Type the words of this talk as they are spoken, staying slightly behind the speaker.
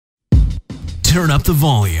Turn up the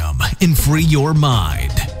volume and free your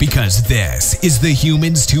mind, because this is the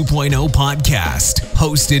Humans 2.0 podcast,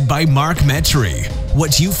 hosted by Mark Metry.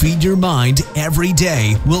 What you feed your mind every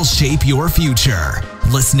day will shape your future.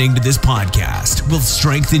 Listening to this podcast will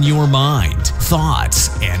strengthen your mind,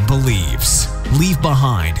 thoughts, and beliefs. Leave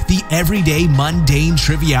behind the everyday mundane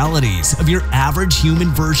trivialities of your average human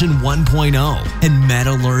version 1.0 and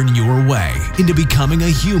meta learn your way into becoming a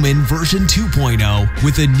human version 2.0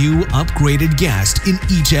 with a new upgraded guest in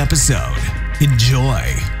each episode. Enjoy.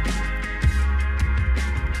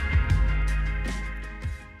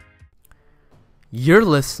 You're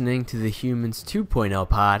listening to the Humans 2.0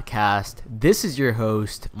 podcast. This is your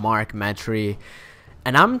host, Mark Metry,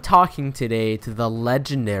 and I'm talking today to the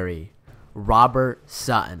legendary Robert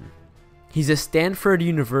Sutton. He's a Stanford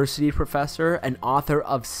University professor and author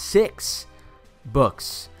of 6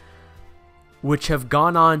 books, which have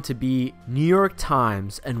gone on to be New York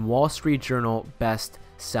Times and Wallstreet Journal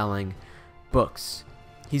best-selling books.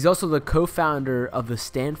 He's also the co-founder of the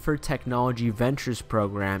Stanford Technology Ventures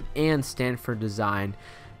Program and Stanford Design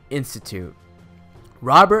Institute.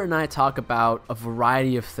 Robert and I talk about a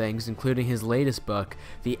variety of things, including his latest book,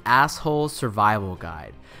 The Asshole Survival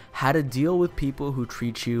Guide: How to Deal with People Who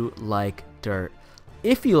Treat You Like Dirt.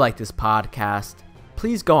 If you like this podcast,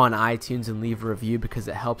 please go on iTunes and leave a review because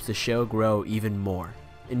it helps the show grow even more.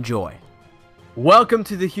 Enjoy. Welcome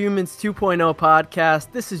to the Humans 2.0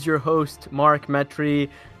 podcast. This is your host, Mark Metry.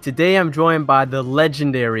 Today I'm joined by the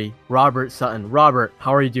legendary Robert Sutton. Robert,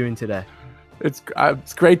 how are you doing today?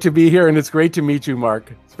 It's great to be here, and it's great to meet you,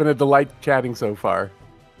 Mark. It's been a delight chatting so far.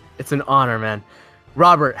 It's an honor, man.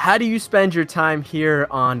 Robert, how do you spend your time here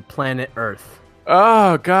on planet Earth?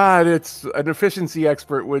 Oh, God, it's an efficiency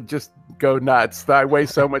expert would just go nuts. I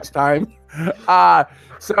waste so much time.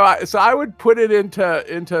 So I would put it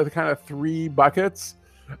into kind of 3 buckets.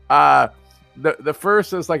 The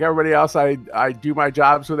first is, like everybody else, I do my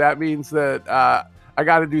job, so that means that I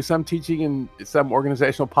got to do some teaching and some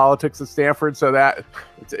organizational politics at Stanford. So that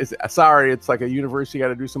it's like a university, got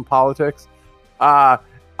to do some politics. The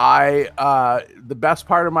best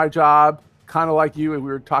part of my job, kind of like you and we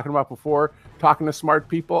were talking about before, talking to smart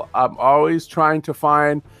people. I'm always trying to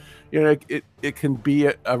find, it can be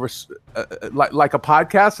like a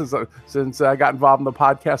podcast. Since I got involved in the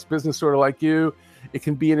podcast business, sort of like you, it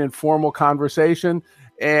can be an informal conversation.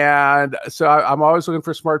 And so I'm always looking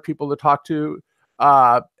for smart people to talk to.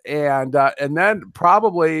 And then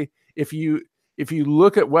probably if you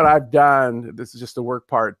look at what I've done, this is just the work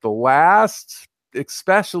part, the last,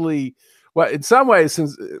 especially, well, in some ways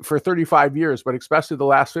since for 35 years, but especially the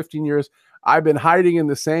last 15 years, I've been hiding in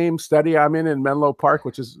the same study I'm in Menlo Park,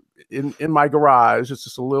 which is in my garage. It's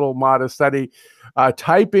just a little modest study,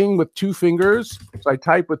 typing with 2 fingers. So I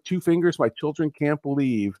type with 2 fingers. My children can't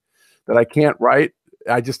believe that I can't write.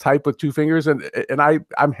 I just type with 2 fingers, and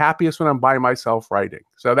I'm happiest when I'm by myself writing.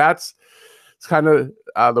 So it's kind of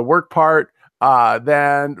the work part.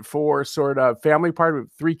 Then for sort of family part,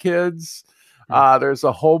 with 3 kids, there's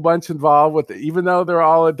a whole bunch involved with it. Even though they're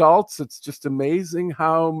all adults, it's just amazing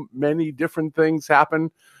how many different things happen.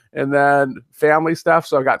 And then family stuff.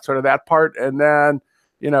 So I got sort of that part. And then,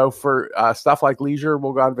 for stuff like leisure,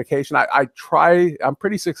 we'll go on vacation. I'm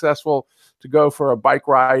pretty successful to go for a bike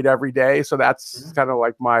ride every day. So that's kind of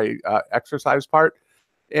like my exercise part.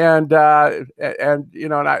 And then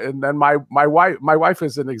my wife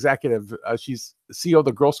is an executive. She's the CEO of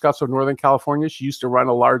the Girl Scouts of Northern California. She used to run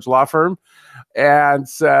a large law firm. And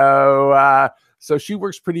so she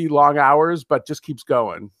works pretty long hours, but just keeps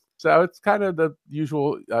going. So it's kind of the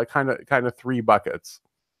usual kind of 3 buckets.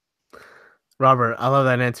 Robert, I love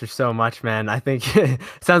that answer so much, man. I think it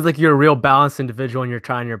sounds like you're a real balanced individual and you're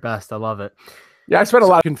trying your best. I love it. Yeah, I spent a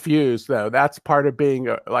lot confused, though. That's part of being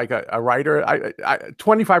a writer.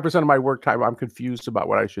 25% of my work time, I'm confused about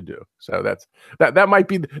what I should do. So that might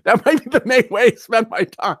be the main way to spend my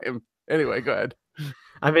time. Anyway, go ahead.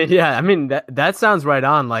 That sounds right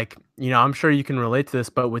on. Like, I'm sure you can relate to this,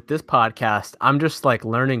 but with this podcast, I'm just like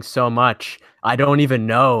learning so much. I don't even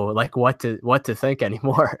know like what to think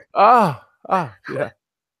anymore. Yeah.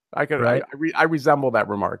 I can. Right? I resemble that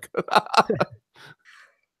remark.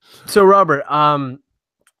 So Robert,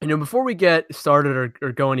 before we get started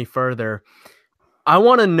or go any further, I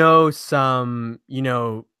want to know some,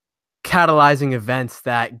 catalyzing events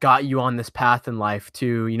that got you on this path in life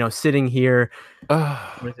to, sitting here.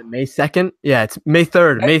 Was it May 2nd? Yeah, it's May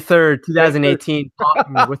 3rd, 2018,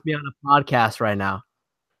 talking with me on a podcast right now.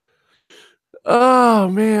 Oh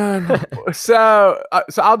man. So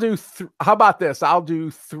I'll do, how about this? I'll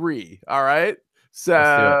do 3. All right. So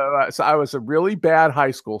I was a really bad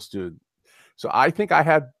high school student. So I think I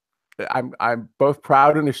had I'm both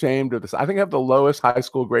proud and ashamed of this. I think I have the lowest high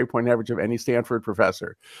school grade point average of any Stanford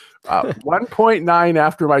professor. 1.9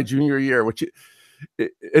 after my junior year, which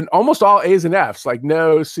in almost all A's and F's, like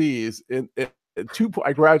no C's.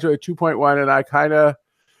 I graduated 2.1, and I kind of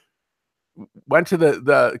went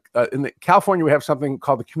to in California, we have something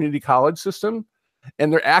called the community college system.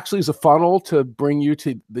 And there actually is a funnel to bring you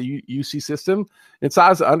to the UC system. And so I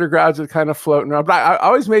was an undergraduate kind of floating around, but I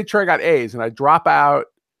always made sure I got A's, and I drop out,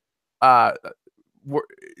 do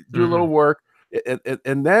a little work.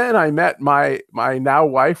 And then I met my now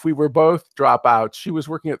wife. We were both dropouts. She was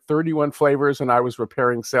working at 31 Flavors, and I was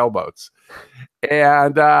repairing sailboats.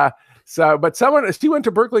 And but she went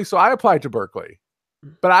to Berkeley, so I applied to Berkeley.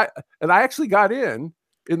 But I actually got in.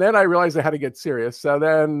 And then I realized I had to get serious. So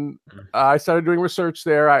then I started doing research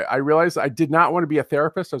there. I realized I did not want to be a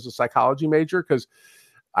therapist. I was a psychology major because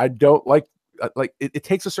I don't like it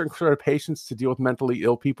takes a certain sort of patience to deal with mentally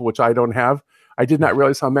ill people, which I don't have. I did not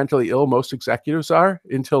realize how mentally ill most executives are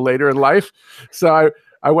until later in life. So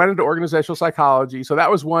I went into organizational psychology. So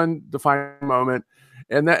that was one defining moment.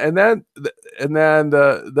 And then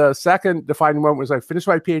the second defining moment was I finished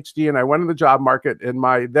my PhD and I went in the job market, and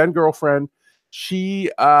my then girlfriend, she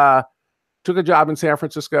took a job in San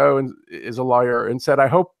Francisco and is a lawyer, and said, "I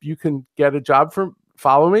hope you can get a job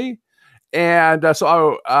follow me." And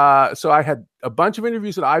so I had a bunch of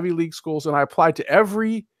interviews at Ivy League schools, and I applied to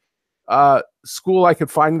every school I could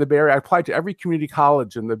find in the Bay Area. I applied to every community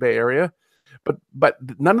college in the Bay Area, but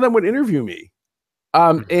none of them would interview me.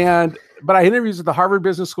 But I interviewed at the Harvard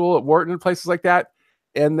Business School, at Wharton, and places like that.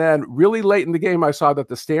 And then really late in the game, I saw that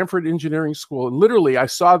the Stanford Engineering School, and literally I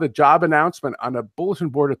saw the job announcement on a bulletin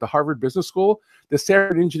board at the Harvard Business School. The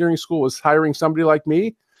Stanford Engineering School was hiring somebody like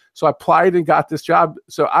me. So I applied and got this job.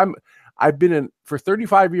 So I've been in for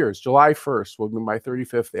 35 years. July 1st will be my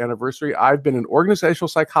 35th anniversary. I've been an organizational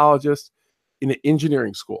psychologist in an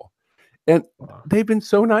engineering school. And they've been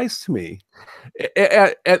so nice to me.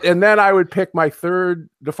 And then I would pick my third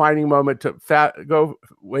defining moment to go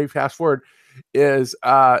way fast forward is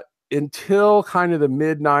until kind of the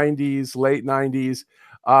mid 90s, late 90s,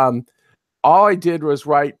 all I did was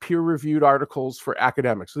write peer-reviewed articles for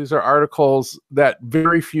academics. So these are articles that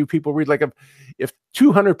very few people read. Like if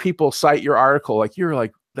 200 people cite your article, like you're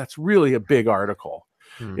like, that's really a big article.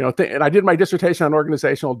 You know, and I did my dissertation on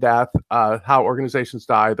organizational death, how organizations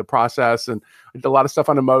die, the process, and I did a lot of stuff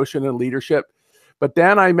on emotion and leadership. But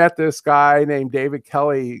then I met this guy named David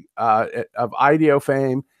Kelly of IDEO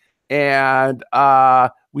fame, and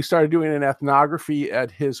we started doing an ethnography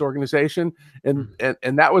at his organization, and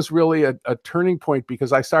that was really a turning point,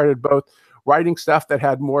 because I started both writing stuff that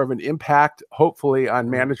had more of an impact, hopefully, on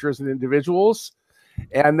managers and individuals,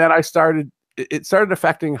 and then it started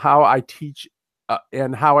affecting how I teach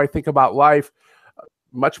and how I think about life.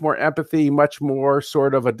 Much more empathy, much more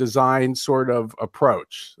sort of a design sort of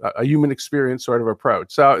approach, a human experience sort of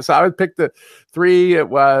approach. So I would pick the three. It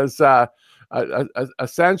was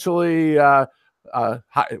essentially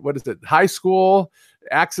high school,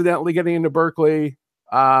 accidentally getting into Berkeley,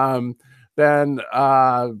 then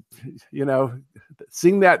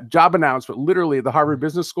seeing that job announcement literally at the Harvard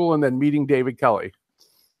Business School, and then meeting David Kelly.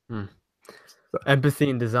 So, empathy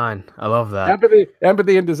and design. I love that.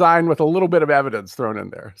 Empathy and design with a little bit of evidence thrown in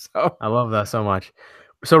there. So I love that so much.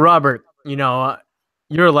 So Robert, you're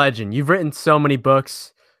a legend. You've written so many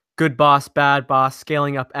books: Good Boss, Bad Boss,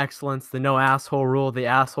 Scaling Up Excellence, The No Asshole Rule, The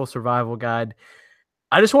Asshole Survival Guide.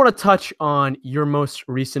 I just want to touch on your most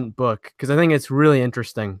recent book, because I think it's really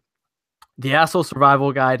interesting. The Asshole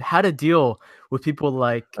Survival Guide: How to Deal with People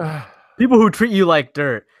who treat you like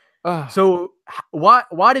dirt. So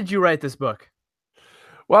why did you write this book?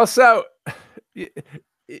 Well, so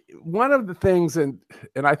one of the things, and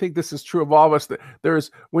I think this is true of all of us, that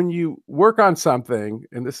when you work on something,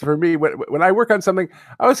 and this for me, when I work on something,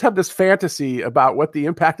 I always have this fantasy about what the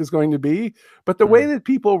impact is going to be, but the way that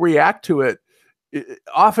people react to it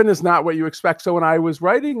often is not what you expect. So when I was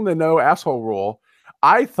writing the No Asshole Rule,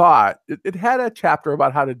 I thought it had a chapter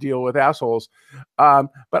about how to deal with assholes,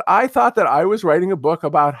 but I thought that I was writing a book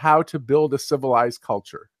about how to build a civilized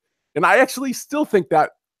culture. And I actually still think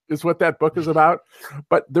that is what that book is about.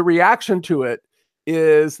 But the reaction to it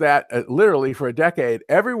is that literally for a decade,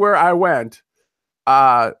 everywhere I went,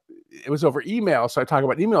 it was over email. So I talk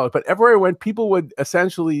about email, but everywhere I went, people would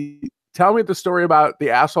essentially tell me the story about the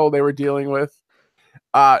asshole they were dealing with,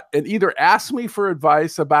 and either ask me for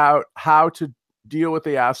advice about how to deal with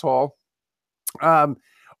the asshole,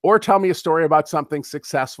 or tell me a story about something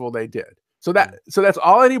successful they did. So that's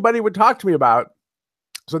all anybody would talk to me about.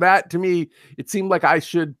 So that, to me, it seemed like I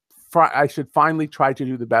should finally try to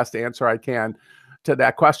do the best answer I can to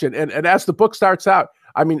that question. And as the book starts out,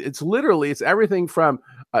 I mean, it's everything from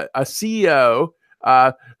a CEO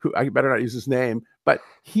who I better not use his name, but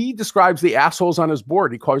he describes the assholes on his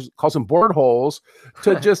board. He calls them board holes,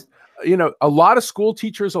 to just a lot of school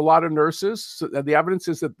teachers, a lot of nurses. So the evidence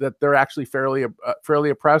is that they're actually fairly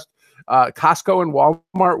oppressed. Costco and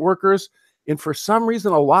Walmart workers, and for some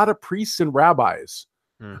reason, a lot of priests and rabbis.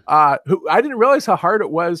 Who I didn't realize how hard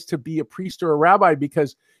it was to be a priest or a rabbi,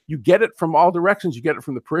 because you get it from all directions. You get it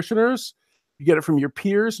from the parishioners, you get it from your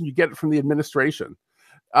peers, and you get it from the administration.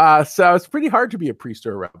 So it's pretty hard to be a priest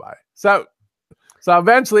or a rabbi. So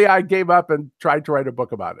eventually I gave up and tried to write a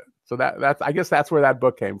book about it. So I guess that's where that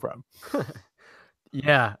book came from.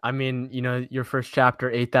 Yeah, I mean, your first chapter,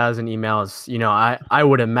 8,000 emails, I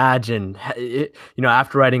would imagine,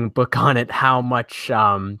 after writing a book on it, how much,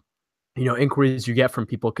 inquiries you get from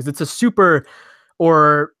people, because it's a super,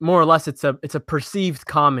 or more or less, it's a perceived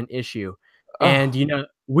common issue. And,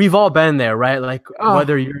 we've all been there, right? Like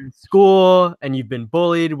whether you're in school and you've been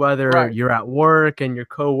bullied, whether you're at work and your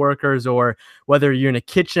coworkers, or whether you're in a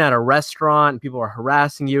kitchen at a restaurant and people are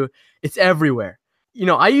harassing you, it's everywhere.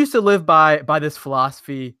 I used to live by this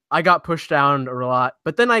philosophy. I got pushed down a lot,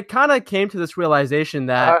 but then I kind of came to this realization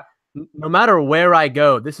that no matter where I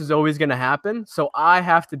go, this is always going to happen. So I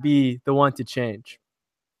have to be the one to change.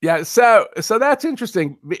 Yeah. So that's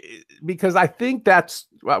interesting, because I think that's,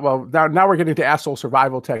 well, now we're getting into asshole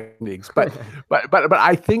survival techniques, but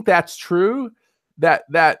I think that's true, that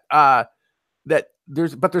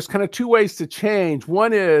there's kind of two ways to change.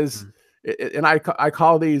 One is, and I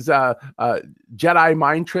call these Jedi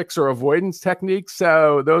mind tricks or avoidance techniques.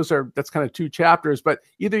 So that's kind of two chapters, but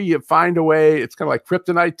either you find a way, it's kind of like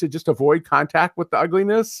kryptonite, to just avoid contact with the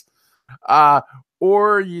ugliness,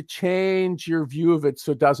 or you change your view of it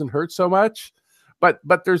so it doesn't hurt so much. But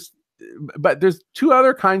there's two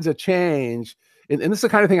other kinds of change. And this is the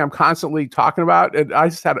kind of thing I'm constantly talking about. And I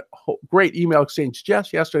just had a great email exchange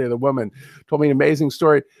just yesterday. The woman told me an amazing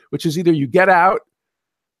story, which is either you get out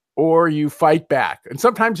or you fight back. And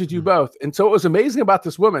sometimes you do both. And so what was amazing about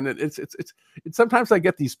this woman, it's sometimes I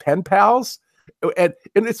get these pen pals, and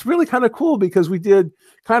it's really kind of cool, because we did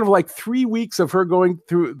kind of like 3 weeks of her going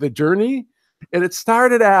through the journey. And it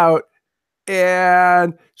started out,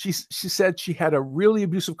 and she said she had a really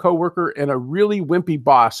abusive coworker and a really wimpy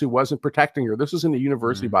boss who wasn't protecting her. This was in the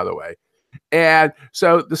university, by the way. And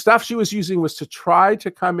so the stuff she was using was to try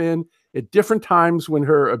to come in at different times when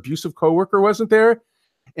her abusive coworker wasn't there,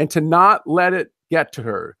 and to not let it get to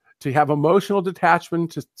her, to have emotional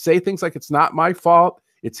detachment, to say things like, it's not my fault,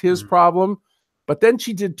 it's his problem. But then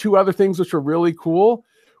she did two other things which were really cool,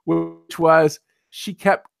 which was she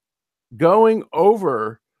kept going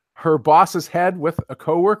over her boss's head with a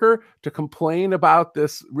coworker to complain about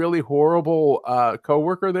this really horrible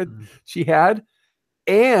coworker that she had,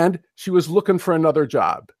 and she was looking for another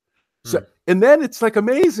job. So, and then it's like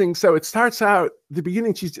amazing. So it starts out the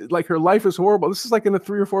beginning, she's like, her life is horrible. This is like in a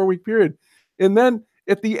 3 or 4 week period. And then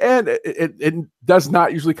at the end, it does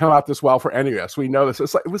not usually come out this well for any of us. We know this.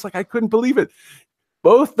 It was like, I couldn't believe it.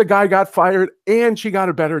 Both the guy got fired and she got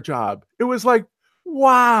a better job. It was like,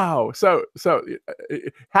 wow. So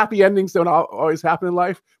happy endings don't always happen in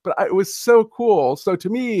life, but it was so cool. So to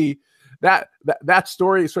me, that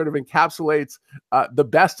story sort of encapsulates the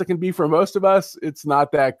best it can be for most of us. It's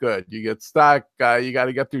not that good. You get stuck. You got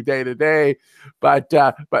to get through day to day. But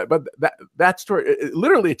that story,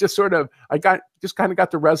 literally, it just sort of, just kind of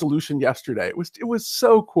got the resolution yesterday. It was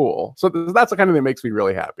so cool. So that's the kind of thing that makes me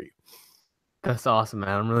really happy. That's awesome,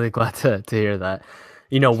 man. I'm really glad to hear that.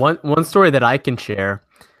 One story that I can share,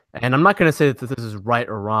 and I'm not going to say that this is right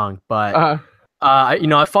or wrong, but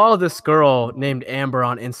I follow this girl named Amber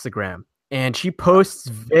on Instagram, and she posts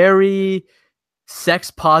very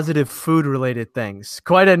sex-positive food-related things.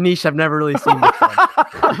 Quite a niche I've never really seen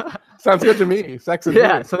before. Sounds good to me. Sex is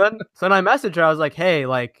yeah. weird. So then I messaged her. I was like, hey,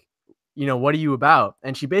 what are you about?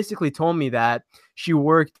 And she basically told me that she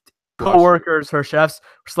worked, coworkers, her chefs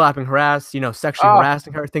were slapping her ass, sexually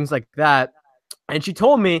harassing her, things like that. And she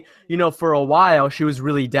told me, for a while she was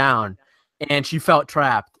really down and she felt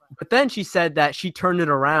trapped. But then she said that she turned it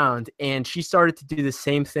around and she started to do the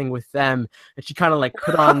same thing with them. And she kind of like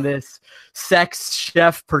put on this sex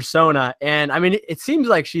chef persona. And I mean, it seems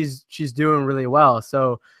like she's doing really well.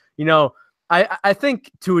 So, I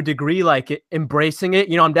think to a degree, like embracing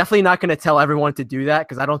it, I'm definitely not going to tell everyone to do that,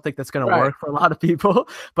 because I don't think that's going to work for a lot of people.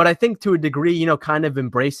 But I think to a degree, kind of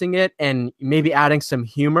embracing it and maybe adding some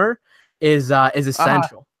humor is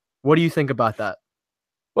essential. What do you think about that?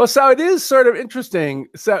 Well, so it is sort of interesting.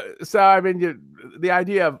 So I mean, the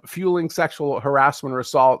idea of fueling sexual harassment or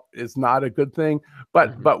assault is not a good thing.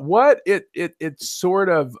 But what it sort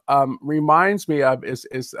of reminds me of is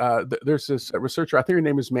there's this researcher, I think her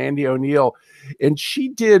name is Mandy O'Neill, and she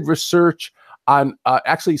did research on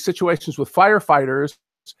actually situations with firefighters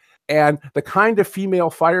and the kind of female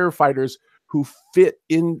firefighters who fit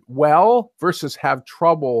in well versus have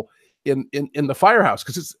trouble in the firehouse,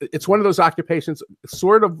 because it's one of those occupations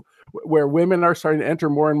sort of where women are starting to enter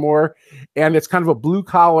more and more, and it's kind of a blue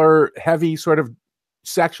collar heavy sort of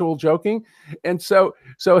sexual joking. And so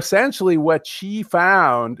essentially what she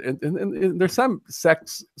found, and there's some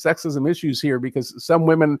sexism issues here because some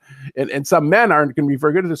women and some men aren't going to be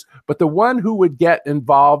very good at this, but the one who would get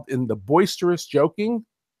involved in the boisterous joking,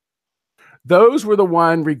 those were the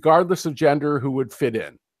one, regardless of gender, who would fit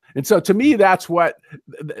in. And so to me, that's what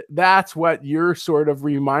you're sort of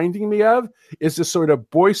reminding me of, is this sort of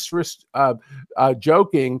boisterous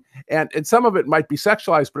joking. And some of it might be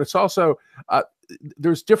sexualized, but it's also,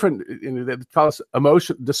 there's different, they call us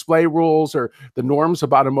emotion display rules or the norms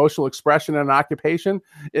about emotional expression in an occupation.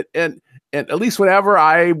 And at least whenever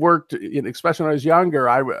I worked, especially when I was younger,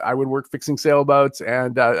 I would work fixing sailboats,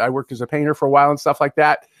 and I worked as a painter for a while and stuff like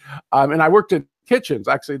that. And I worked in kitchens.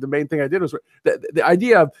 Actually, the main thing I did was the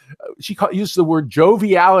idea of, she used the word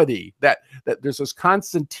joviality, that there's this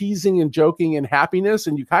constant teasing and joking and happiness,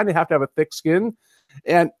 and you kind of have to have a thick skin.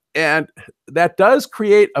 And that does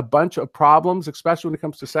create a bunch of problems, especially when it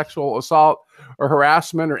comes to sexual assault or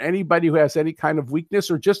harassment, or anybody who has any kind of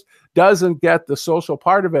weakness or just doesn't get the social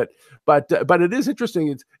part of it. But it is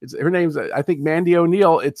interesting. It's her name's, I think, Mandy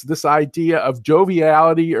O'Neill. It's this idea of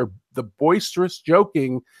joviality or the boisterous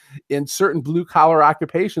joking in certain blue collar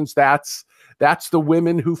occupations. That's the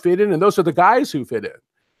women who fit in, and those are the guys who fit in.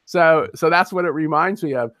 So that's what it reminds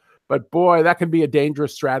me of. But boy, that can be a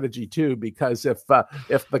dangerous strategy too, because if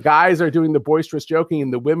the guys are doing the boisterous joking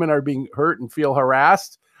and the women are being hurt and feel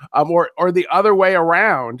harassed, or the other way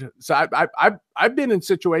around. So I've been in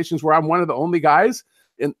situations where I'm one of the only guys,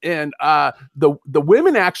 and the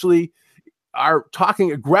women actually are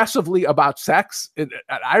talking aggressively about sex. And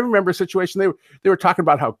I remember a situation they were talking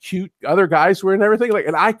about how cute other guys were and everything.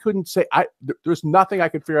 And I couldn't say, there's nothing I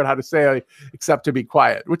could figure out how to say except to be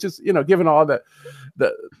quiet, which is, given all the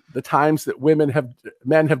times that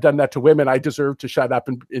men have done that to women, I deserve to shut up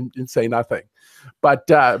and say nothing. But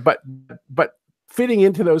fitting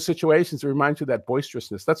into those situations, it reminds you of that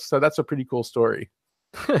boisterousness. That's a pretty cool story.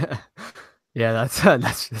 Yeah,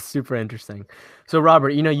 that's super interesting. So Robert,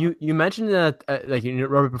 you mentioned that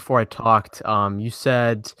Robert, before I talked, you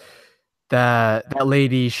said that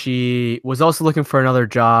lady, she was also looking for another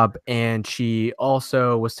job, and she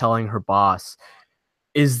also was telling her boss.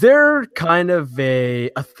 Is there kind of a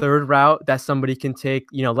third route that somebody can take?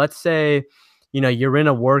 Let's say, you're in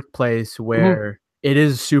a workplace where it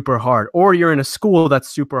is super hard, or you're in a school that's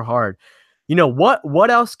super hard.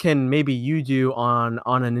 What else can maybe you do on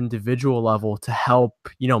an individual level to help,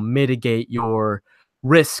 mitigate your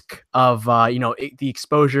risk of, the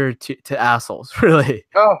exposure to assholes, really?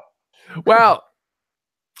 Oh, well,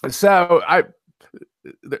 so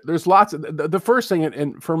there's lots of, the first thing,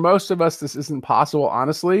 and for most of us, this isn't possible,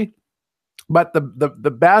 honestly, but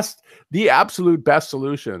the absolute best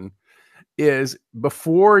solution is,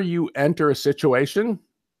 before you enter a situation,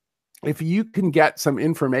 if you can get some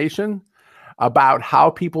information about how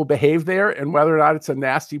people behave there and whether or not it's a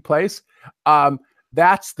nasty place,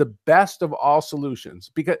 that's the best of all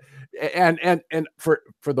solutions. Because and for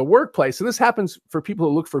the workplace, and this happens for people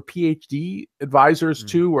who look for PhD advisors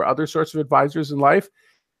too, or other sorts of advisors in life,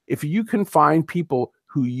 if you can find people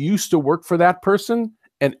who used to work for that person,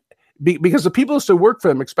 and because the people who used to work for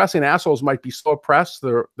them, especially in assholes, might be so oppressed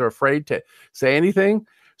they're afraid to say anything.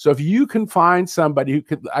 So if you can find somebody who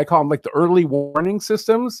could, I call them like the early warning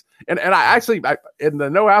systems. And I actually, in the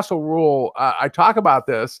no asshole rule, I talk about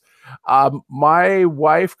this. My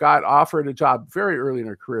wife got offered a job very early in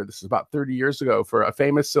her career. This is about 30 years ago, for a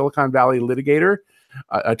famous Silicon Valley litigator,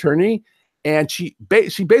 attorney. And she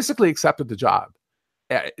basically accepted the job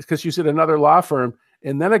because she was at another law firm.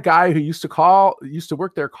 And then a guy who used to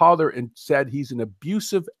work there called her and said he's an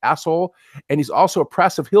abusive asshole, and he's also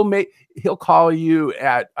oppressive. He'll call you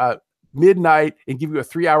at midnight and give you a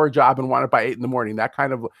 3-hour job and want it by 8 a.m. That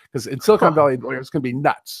kind of, because in Silicon Valley, lawyers can be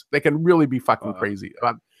nuts. They can really be fucking crazy.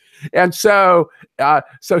 And so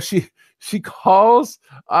she calls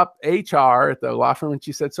up HR at the law firm, and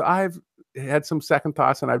she said, "So had some second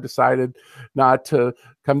thoughts, and I've decided not to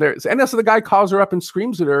come there. And so the guy calls her up and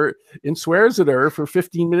screams at her and swears at her for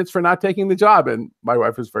 15 minutes for not taking the job. And my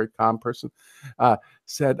wife is a very calm person,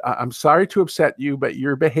 said, I'm sorry to upset you, but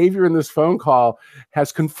your behavior in this phone call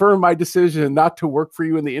has confirmed my decision not to work for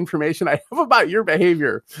you and the information I have about your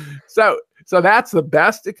behavior. So that's the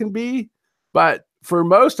best it can be. But for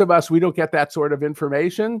most of us, we don't get that sort of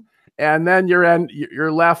information. And then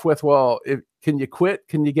you're left with, well, can you quit?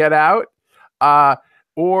 Can you get out?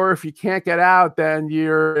 Or if you can't get out, then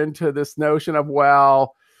you're into this notion of,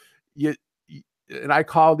 well, and I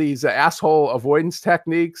call these asshole avoidance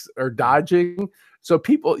techniques or dodging. So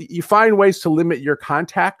you find ways to limit your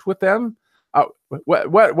contact with them.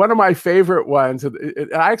 One of my favorite ones,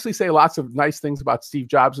 and I actually say lots of nice things about Steve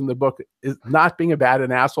Jobs in the book, is not being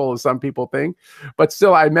an asshole as some people think, but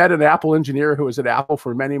still, I met an Apple engineer who was at Apple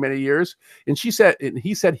for many, many years. And he said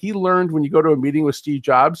he learned when you go to a meeting with Steve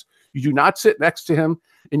Jobs, you do not sit next to him,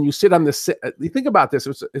 and you sit on you think about this,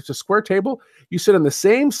 it's a square table. You sit on the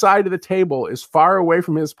same side of the table as far away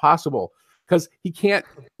from him as possible, because he can't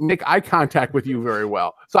make eye contact with you very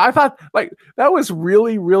well. So I thought that was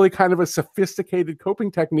really, really kind of a sophisticated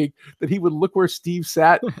coping technique, that he would look where Steve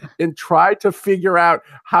sat and try to figure out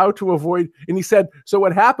how to avoid. And he said, so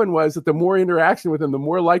what happened was that the more interaction with him, the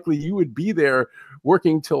more likely you would be there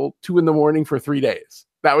working till 2 a.m. for 3 days.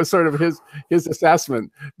 That was sort of his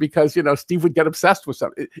assessment, because, Steve would get obsessed with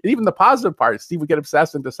something. Even the positive part, Steve would get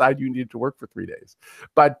obsessed and decide you needed to work for 3 days.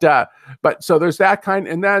 But so there's that kind.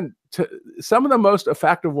 And then some of the most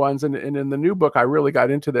effective ones, and in the new book, I really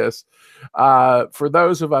got into this. For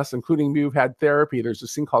those of us, including me, who've had therapy, there's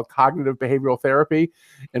this thing called cognitive behavioral therapy.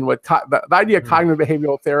 And what the idea of cognitive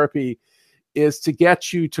behavioral therapy is to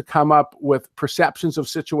get you to come up with perceptions of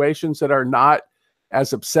situations that are not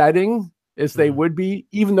as upsetting as they would be,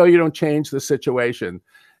 even though you don't change the situation.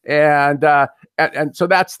 And so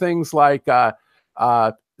that's things like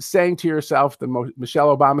saying to yourself the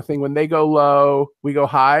Michelle Obama thing, when they go low, we go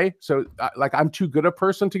high. So I'm too good a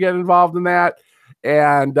person to get involved in that,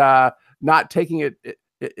 and not taking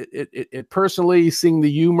it personally, seeing the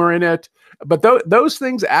humor in it. But those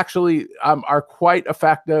things actually are quite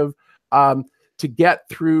effective to get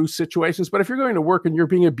through situations. But if you're going to work and you're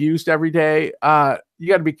being abused every day, you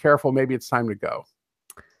got to be careful. Maybe it's time to go.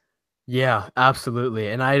 Yeah, absolutely.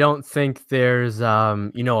 And I don't think there's,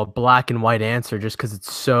 a black and white answer, just because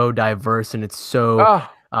it's so diverse and it's so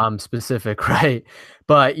specific, right?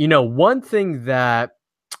 But, one thing that,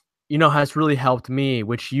 has really helped me,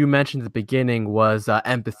 which you mentioned at the beginning, was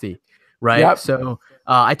empathy, right? Yep. So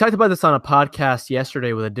I talked about this on a podcast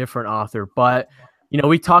yesterday with a different author, but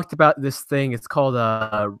we talked about this thing. It's called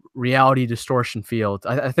a reality distortion field.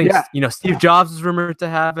 I think, Steve Jobs is rumored to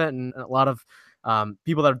have it, and a lot of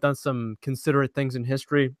people that have done some considerate things in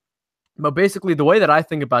history. But basically, the way that I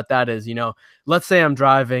think about that is, let's say I'm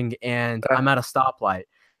driving and I'm at a stoplight,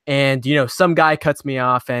 and, some guy cuts me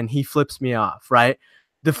off and he flips me off, right?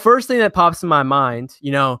 The first thing that pops in my mind,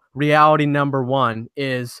 reality number one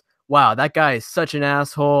is, wow, that guy is such an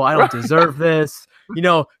asshole. I don't deserve this.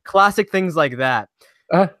 Classic things like that.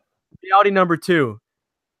 Reality number two,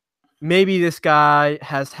 maybe this guy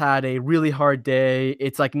has had a really hard day.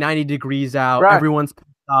 It's like 90 degrees out. Right. Everyone's pissed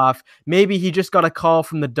off. Maybe he just got a call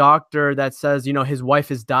from the doctor that says, his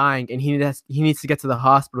wife is dying and he needs to get to the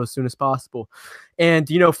hospital as soon as possible. And,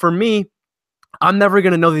 for me, I'm never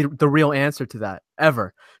going to know the real answer to that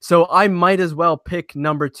ever. So I might as well pick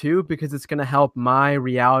number two, because it's going to help my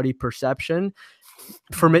reality perception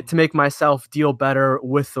for it to make myself deal better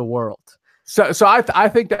with the world. So I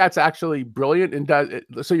think that's actually brilliant, and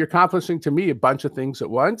so you're accomplishing to me a bunch of things at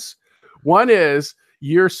once. One is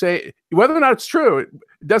you're saying, whether or not it's true, it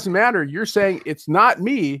doesn't matter. You're saying it's not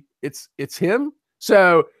me, it's him.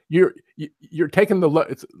 So you're taking the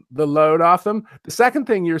load off them. The second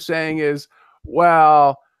thing you're saying is,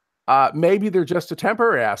 well, maybe they're just a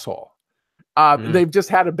temporary asshole. They've just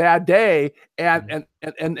had a bad day, and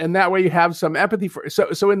that way you have some empathy for.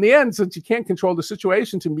 So in the end, since you can't control the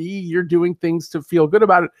situation, to me, you're doing things to feel good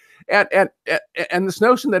about it. And this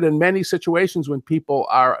notion that in many situations when people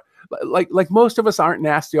are like most of us aren't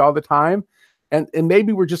nasty all the time, and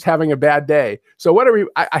maybe we're just having a bad day. So what are we?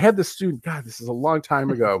 I had this student. God, this is a long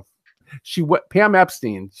time ago. Pam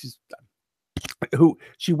Epstein.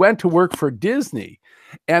 She went to work for Disney.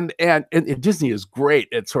 And Disney is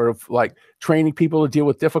great at sort of like training people to deal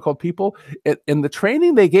with difficult people. And the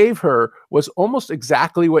training they gave her was almost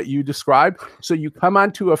exactly what you described. So you come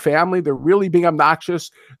onto a family, they're really being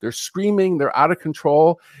obnoxious, they're screaming, they're out of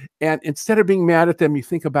control. And instead of being mad at them, you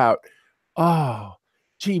think about, oh,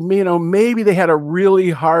 gee, maybe they had a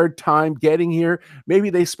really hard time getting here.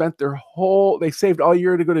 Maybe they spent they saved all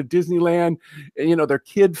year to go to Disneyland, and their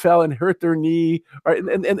kid fell and hurt their knee, right?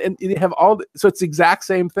 And you have so it's the exact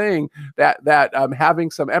same thing that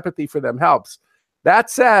having some empathy for them helps.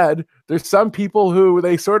 That said, there's some people who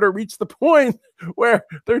they sort of reach the point where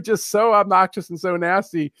they're just so obnoxious and so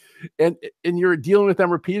nasty, and you're dealing with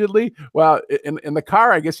them repeatedly. Well, in the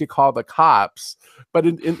car, I guess you call the cops, but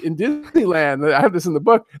in Disneyland, I have this in the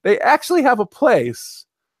book, they actually have a place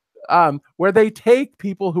where they take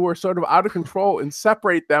people who are sort of out of control and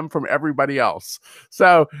separate them from everybody else.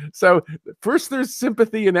 So first there's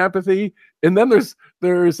sympathy and empathy, and then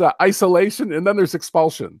there's isolation, and then there's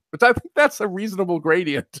expulsion, which I think that's a reasonable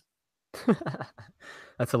gradient.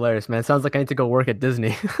 That's hilarious, man. Sounds like I need to go work at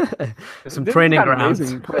Disney. Some training grounds.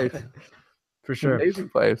 Amazing place. For sure. Amazing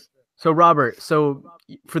place. So Robert,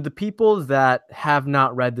 for the people that have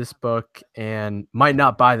not read this book and might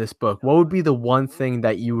not buy this book, what would be the one thing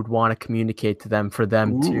that you would want to communicate to them for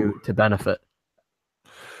them to benefit?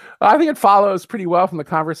 I think it follows pretty well from the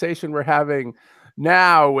conversation we're having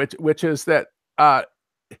now, which is that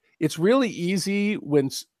it's really easy when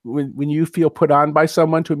you feel put on by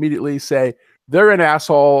someone to immediately say they're an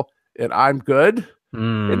asshole and I'm good.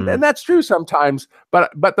 And that's true sometimes,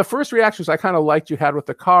 but the first reactions I kind of liked you had with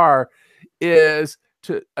the car is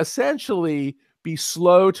to essentially be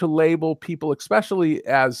slow to label people, especially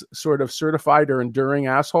as sort of certified or enduring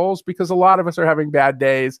assholes, because a lot of us are having bad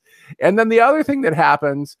days. And then the other thing that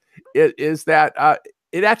happens is that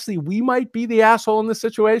we might be the asshole in this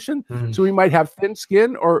situation. So we might have thin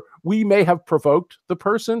skin, or we may have provoked the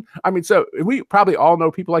person. I mean, so we probably all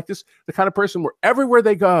know people like this, the kind of person where everywhere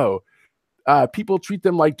they go, people treat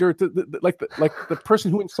them like dirt, like the person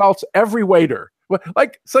who insults every waiter. You're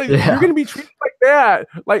going to be treated like that.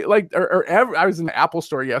 I was in the Apple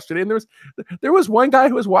store yesterday, and there was one guy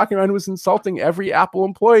who was walking around who was insulting every Apple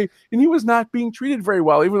employee, and he was not being treated very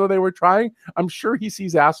well, even though they were trying. I'm sure he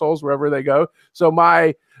sees assholes wherever they go. So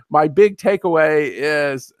my big takeaway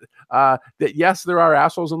is that yes, there are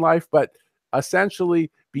assholes in life, but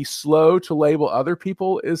essentially be slow to label other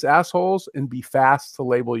people as assholes and be fast to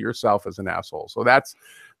label yourself as an asshole. So that's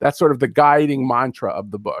sort of the guiding mantra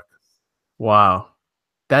of the book. Wow.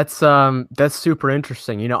 That's super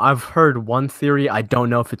interesting. I've heard one theory, I don't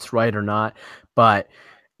know if it's right or not, but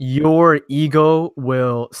your ego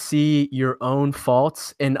will see your own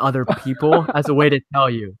faults in other people as a way to tell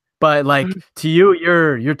you. But to you,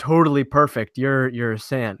 you're totally perfect. You're a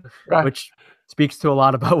saint, right, which speaks to a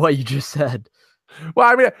lot about what you just said.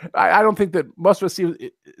 Well, I mean, I don't think that most of us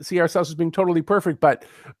see ourselves as being totally perfect, but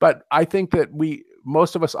I think that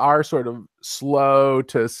most of us are sort of slow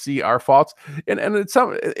to see our faults, and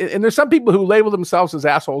there's some people who label themselves as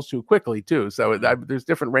assholes too quickly too. So there's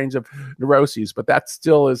different range of neuroses, but that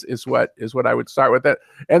still is what I would start with. That,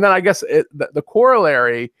 and then I guess the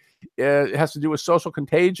corollary has to do with social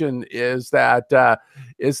contagion. Is that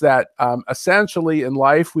essentially in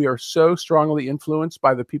life we are so strongly influenced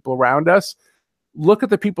by the people around us. Look at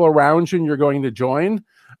the people around you and you're going to join,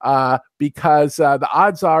 because the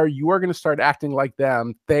odds are you are going to start acting like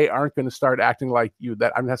them. They aren't going to start acting like you.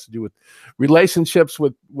 That has to do with relationships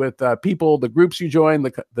with people, the groups you join,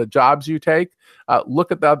 the jobs you take.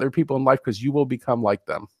 Look at the other people in life, because you will become like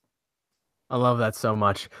them. I love that so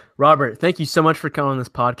much. Robert, thank you so much for coming on this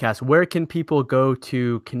podcast. Where can people go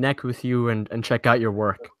to connect with you and check out your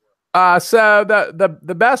work? So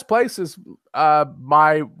the best place is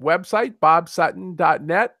my website,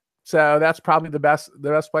 bobsutton.net. So that's probably the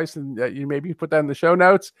best place, and you maybe put that in the show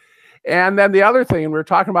notes. And then the other thing, and we were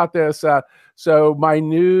talking about this, so my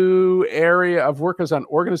new area of work is on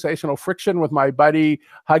organizational friction with my buddy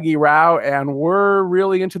Huggy Rao, and we're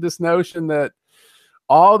really into this notion that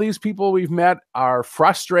all these people we've met are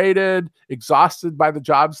frustrated, exhausted by the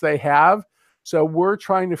jobs they have. So we're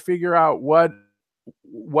trying to figure out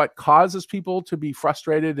what causes people to be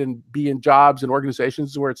frustrated and be in jobs and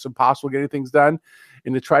organizations where it's impossible getting things done,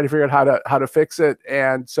 and to try to figure out how to fix it.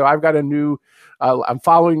 And so I've got a new, I'm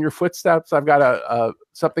following your footsteps. I've got a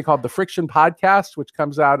something called the Friction Podcast, which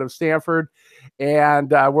comes out of Stanford,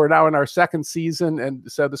 and we're now in our second season. And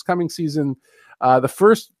so this coming season, the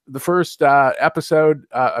first episode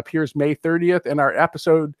appears May 30th, and our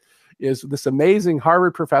episode is this amazing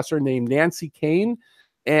Harvard professor named Nancy Kane.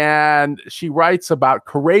 And she writes about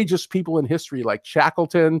courageous people in history like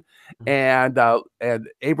Shackleton and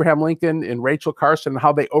Abraham Lincoln and Rachel Carson, and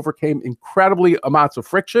how they overcame incredibly amounts of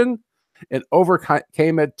friction and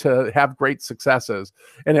overcame it to have great successes.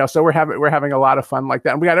 And so we're having a lot of fun like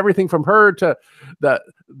that. And we got everything from her to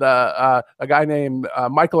a guy named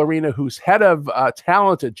Michael Arena, who's head of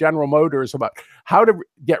talent at General Motors, about how to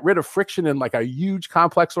get rid of friction in like a huge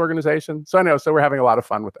complex organization. So we're having a lot of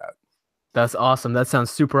fun with that. That's awesome. That sounds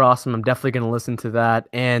super awesome. I'm definitely going to listen to that.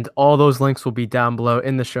 And all those links will be down below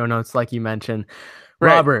in the show notes, like you mentioned.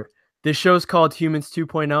 Right. Robert, this show's called Humans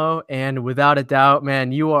 2.0. And without a doubt,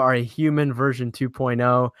 man, you are a human version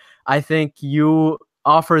 2.0. I think you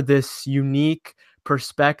offer this unique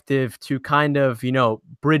perspective to kind of,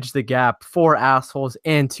 bridge the gap for assholes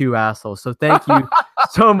and to assholes. So thank you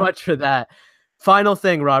so much for that. Final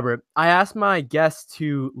thing, Robert, I asked my guests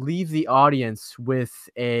to leave the audience with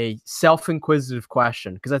a self-inquisitive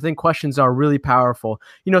question, because I think questions are really powerful.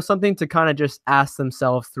 Something to kind of just ask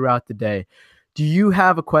themselves throughout the day. Do you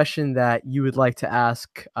have a question that you would like to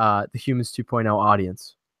ask the Humans 2.0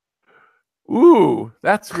 audience? Ooh,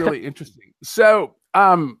 that's really interesting. So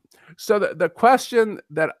the question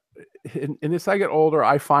that, and as I get older,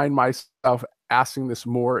 I find myself asking this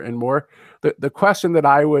more and more. The question that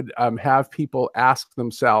I would have people ask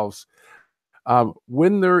themselves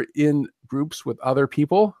when they're in groups with other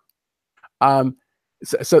people.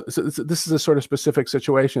 So this is a sort of specific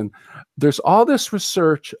situation. There's all this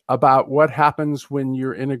research about what happens when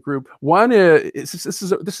you're in a group. One is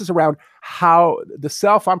this is around how the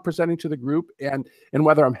self I'm presenting to the group and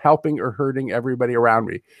whether I'm helping or hurting everybody around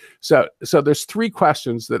me. So there's three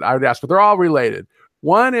questions that I would ask, but they're all related.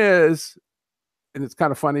 One is, and it's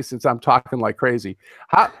kind of funny since I'm talking like crazy,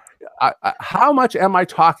 how much am I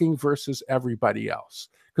talking versus everybody else?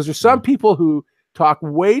 Because there's some people who talk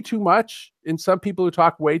way too much and some people who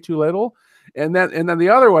talk way too little. And then the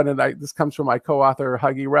other one, and this comes from my co-author,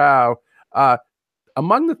 Huggy Rao,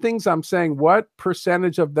 among the things I'm saying, what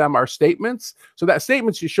percentage of them are statements? So that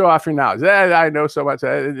statements you show off your knowledge. I know so much.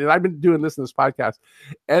 And I've been doing this in this podcast.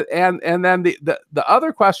 And then the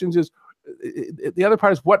other questions is, the other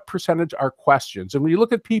part is what percentage are questions? And when you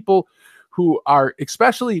look at people who are,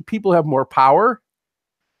 especially people who have more power,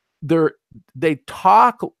 they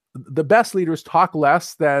talk, the best leaders talk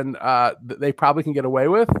less than they probably can get away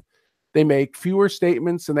with. They make fewer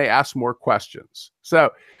statements and they ask more questions.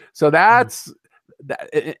 So that's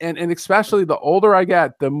that, and especially the older I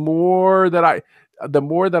get, the more that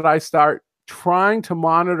I start trying to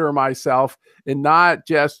monitor myself and not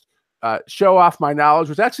just show off my knowledge,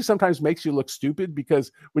 which actually sometimes makes you look stupid,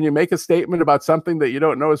 because when you make a statement about something that you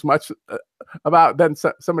don't know as much about, then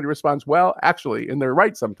somebody responds, well, actually, and they're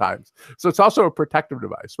right sometimes. So it's also a protective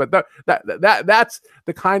device. But that's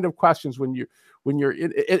the kind of questions when you're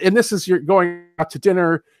in, and this is, you're going out to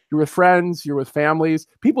dinner, you're with friends, you're with families,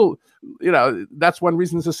 people, that's one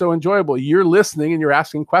reason this is so enjoyable. You're listening and you're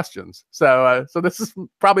asking questions. So this is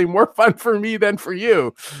probably more fun for me than for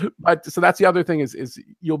you. But so that's the other thing is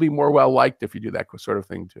you'll be more well liked if you do that sort of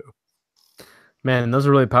thing too. Man, those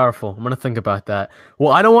are really powerful. I'm going to think about that.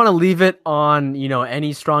 Well, I don't want to leave it on,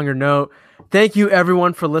 any stronger note. Thank you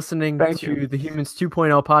everyone for listening to the Humans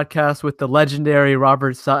 2.0 podcast with the legendary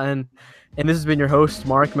Robert Sutton. And this has been your host,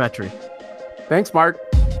 Mark Metry. Thanks, Mark.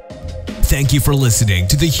 Thank you for listening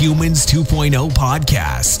to the Humans 2.0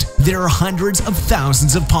 podcast. There are hundreds of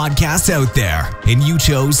thousands of podcasts out there, and you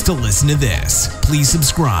chose to listen to this. Please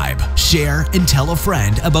subscribe, share, and tell a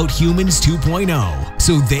friend about Humans 2.0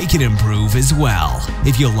 so they can improve as well.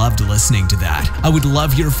 If you loved listening to that, I would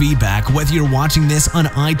love your feedback, whether you're watching this on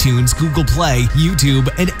iTunes, Google Play, YouTube,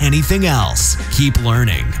 and anything else. Keep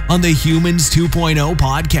learning on the Humans 2.0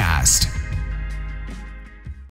 podcast.